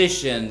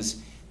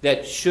positions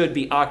that should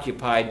be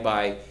occupied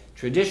by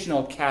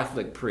traditional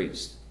Catholic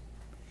priests.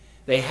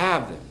 They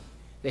have them.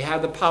 They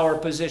have the power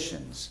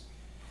positions.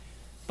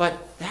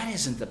 But that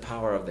isn't the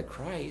power of the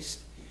Christ.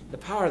 The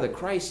power of the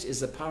Christ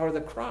is the power of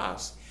the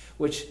cross,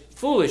 which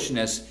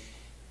foolishness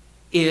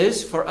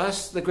is for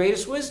us the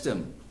greatest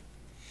wisdom.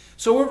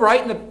 So we're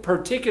right in the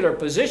particular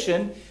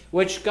position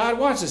which God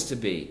wants us to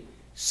be,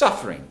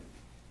 suffering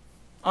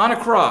on a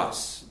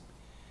cross.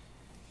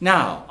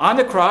 Now, on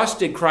the cross,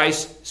 did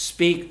Christ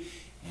speak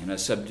in a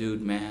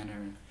subdued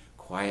manner,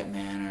 quiet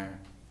manner?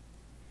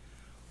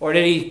 Or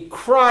did he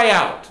cry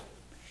out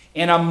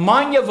in a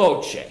magna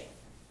voce,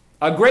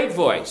 a great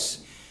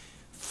voice,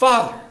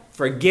 Father,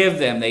 forgive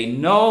them, they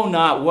know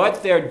not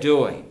what they're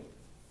doing?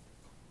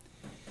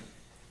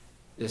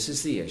 This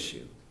is the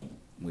issue.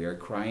 We are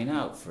crying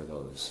out for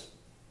those.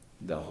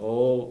 The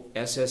whole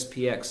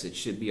SSPX that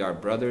should be our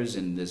brothers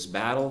in this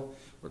battle,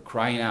 we're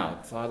crying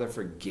out, Father,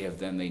 forgive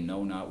them, they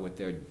know not what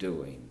they're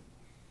doing.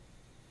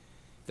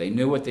 If they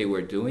knew what they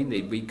were doing,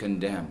 they'd be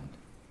condemned.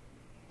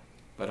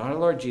 But our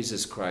Lord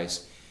Jesus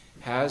Christ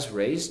has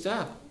raised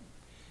up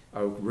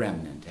a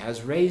remnant,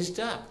 has raised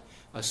up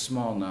a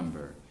small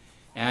number.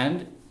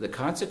 And the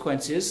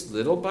consequence is,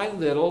 little by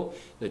little,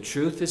 the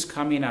truth is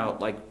coming out,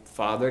 like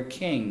Father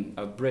King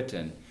of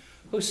Britain,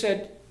 who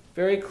said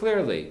very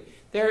clearly,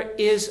 there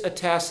is a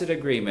tacit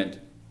agreement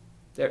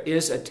There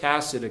is a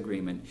tacit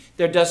agreement.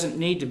 There doesn't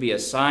need to be a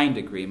signed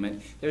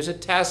agreement. There's a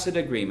tacit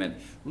agreement.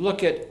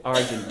 Look at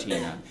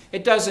Argentina.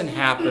 It doesn't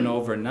happen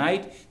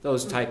overnight,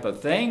 those type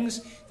of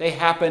things. They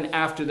happen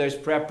after there's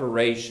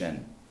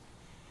preparation.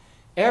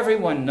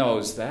 Everyone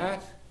knows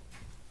that.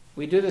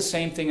 We do the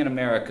same thing in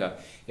America.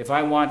 If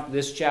I want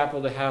this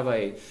chapel to have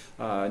a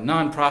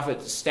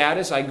nonprofit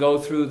status, I go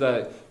through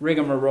the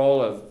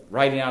rigmarole of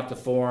writing out the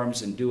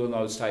forms and doing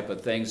those type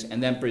of things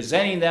and then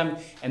presenting them,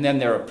 and then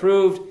they're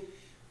approved.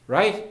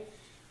 Right?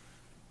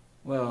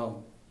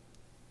 Well,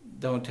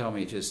 don't tell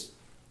me it just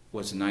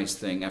was a nice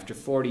thing. After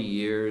 40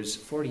 years,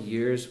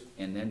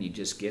 and then you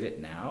just get it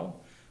now?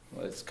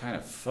 Well, it's kind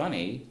of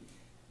funny.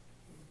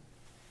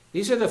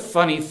 These are the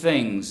funny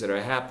things that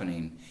are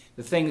happening,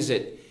 the things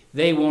that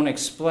they won't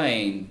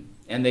explain,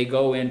 and they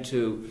go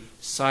into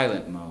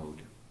silent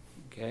mode.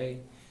 Okay?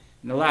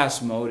 And the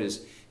last mode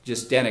is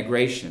just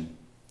denigration.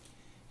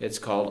 It's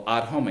called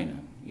ad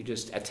hominem. You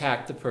just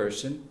attack the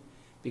person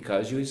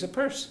because he's a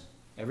person.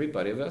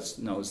 Everybody of us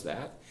knows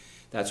that.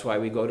 That's why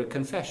we go to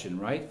confession,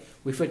 right?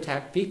 We've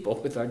attacked people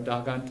with our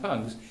doggone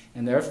tongues,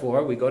 and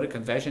therefore we go to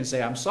confession and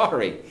say, I'm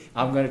sorry,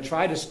 I'm going to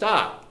try to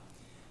stop.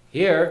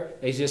 Here,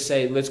 they just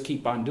say, let's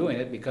keep on doing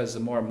it, because the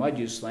more mud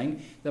you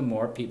sling, the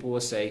more people will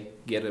say,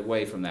 get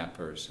away from that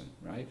person,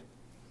 right?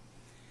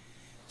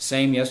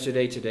 Same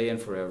yesterday, today,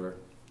 and forever.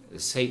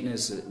 Satan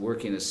is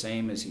working the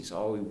same as he's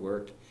always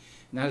worked.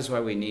 And that is why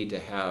we need to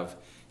have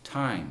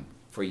time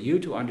for you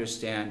to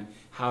understand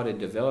how to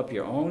develop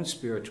your own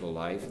spiritual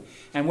life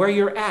and where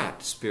you're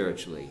at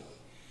spiritually.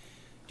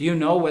 Do you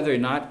know whether or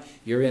not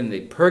you're in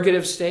the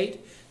purgative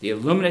state, the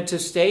illuminative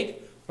state,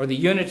 or the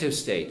unitive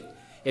state?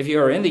 If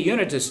you're in the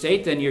unitive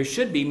state, then you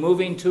should be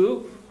moving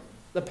to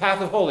the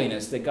path of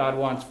holiness that God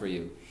wants for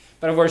you.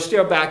 But if we're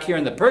still back here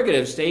in the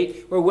purgative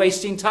state, we're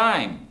wasting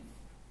time.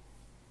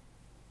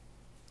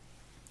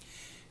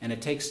 And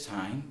it takes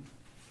time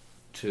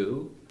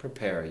to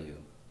prepare you.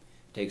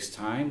 It takes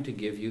time to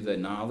give you the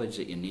knowledge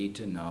that you need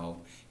to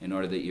know in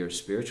order that your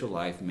spiritual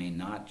life may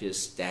not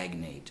just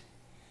stagnate.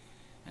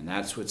 And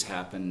that's what's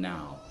happened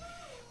now.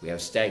 We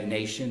have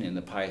stagnation in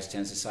the Pius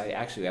X Society.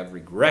 Actually, we have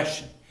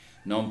regression.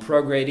 Non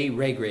progredi,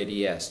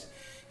 regredi est.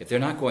 If they're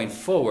not going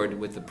forward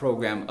with the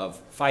program of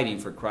fighting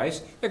for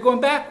Christ, they're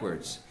going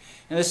backwards.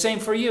 And the same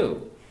for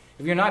you.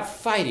 If you're not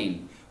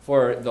fighting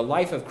for the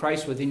life of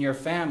Christ within your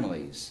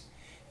families,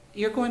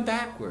 you're going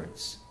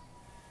backwards.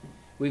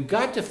 We've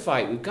got to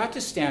fight. We've got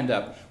to stand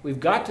up. We've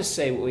got to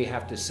say what we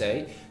have to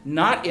say,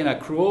 not in a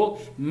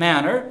cruel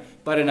manner,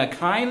 but in a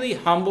kindly,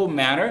 humble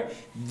manner.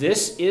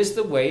 This is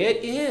the way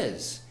it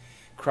is.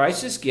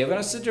 Christ has given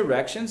us the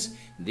directions.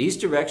 These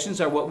directions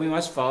are what we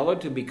must follow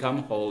to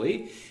become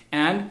holy.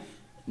 And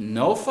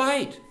no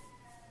fight,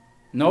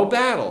 no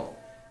battle.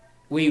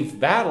 We've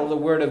battled the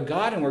Word of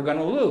God and we're going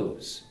to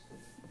lose.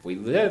 If we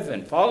live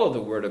and follow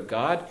the Word of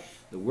God,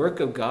 the work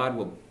of God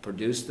will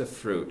produce the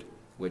fruit,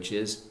 which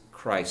is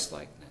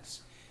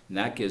Christ-likeness. And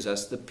that gives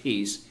us the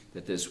peace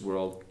that this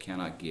world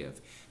cannot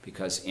give.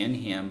 Because in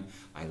Him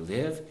I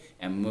live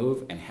and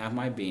move and have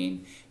my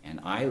being, and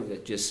I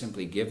just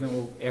simply give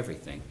Him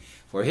everything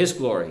for His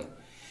glory.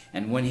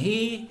 And when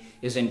He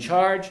is in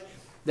charge,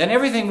 then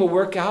everything will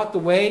work out the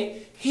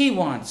way He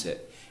wants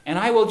it. And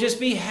I will just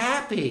be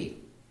happy.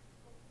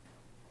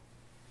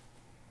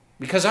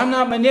 Because I'm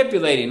not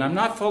manipulating. I'm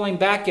not falling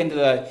back into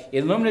the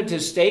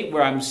illuminative state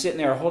where I'm sitting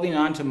there holding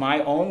on to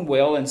my own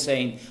will and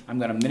saying, I'm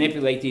going to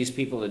manipulate these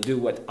people to do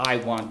what I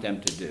want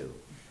them to do.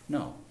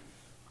 No.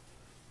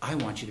 I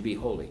want you to be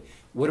holy.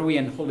 What are we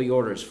in holy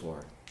orders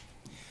for?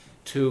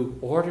 To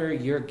order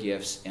your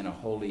gifts in a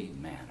holy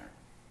manner.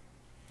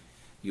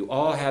 You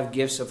all have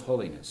gifts of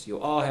holiness. You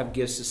all have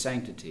gifts of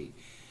sanctity.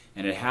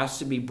 And it has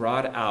to be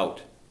brought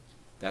out.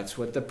 That's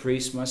what the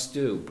priest must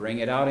do. Bring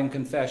it out in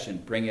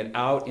confession. Bring it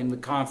out in the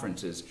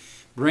conferences.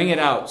 Bring it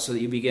out so that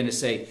you begin to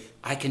say,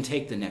 I can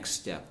take the next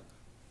step.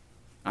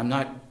 I'm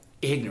not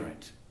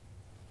ignorant.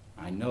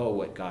 I know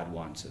what God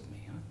wants of me.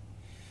 Huh?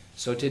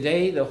 So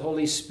today, the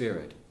Holy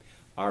Spirit,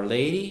 Our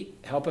Lady,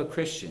 Help of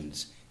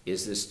Christians,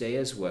 is this day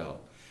as well.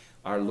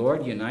 Our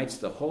Lord unites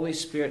the Holy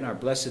Spirit and our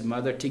Blessed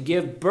Mother to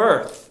give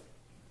birth.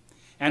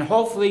 And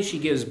hopefully she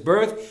gives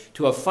birth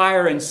to a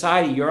fire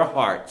inside of your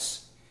hearts.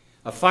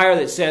 A fire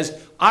that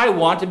says, I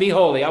want to be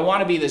holy. I want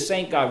to be the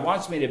saint God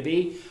wants me to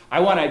be. I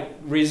want to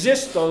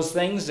resist those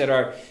things that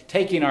are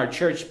taking our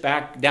church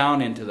back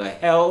down into the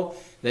hell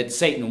that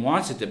Satan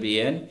wants it to be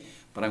in.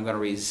 But I'm going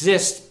to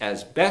resist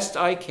as best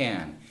I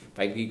can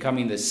by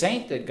becoming the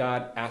saint that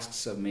God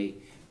asks of me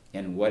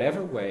in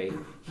whatever way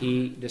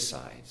He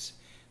decides.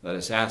 Let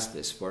us ask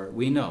this, for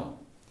we know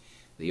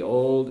the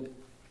old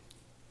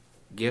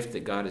gift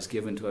that God has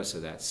given to us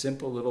of that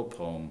simple little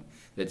poem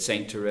that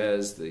St.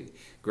 Therese, the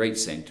great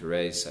St.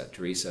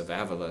 Teresa of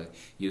Avila,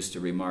 used to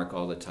remark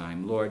all the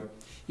time. Lord,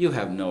 you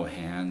have no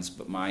hands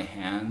but my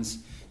hands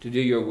to do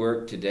your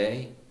work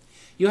today.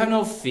 You have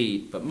no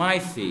feet but my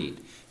feet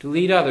to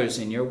lead others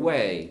in your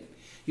way.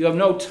 You have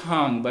no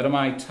tongue but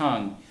my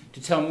tongue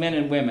to tell men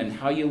and women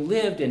how you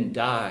lived and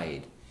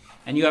died.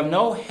 And you have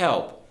no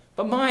help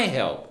but my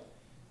help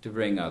to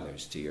bring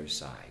others to your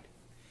side.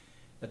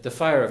 Let the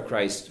fire of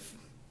Christ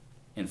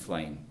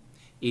inflame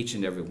each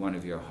and every one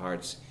of your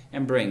hearts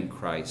and bring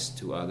Christ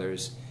to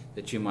others,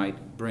 that you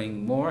might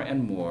bring more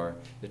and more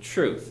the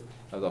truth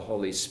of the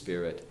Holy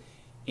Spirit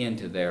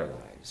into their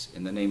lives.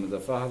 In the name of the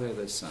Father,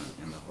 the Son,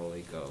 and the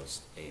Holy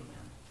Ghost,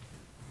 amen.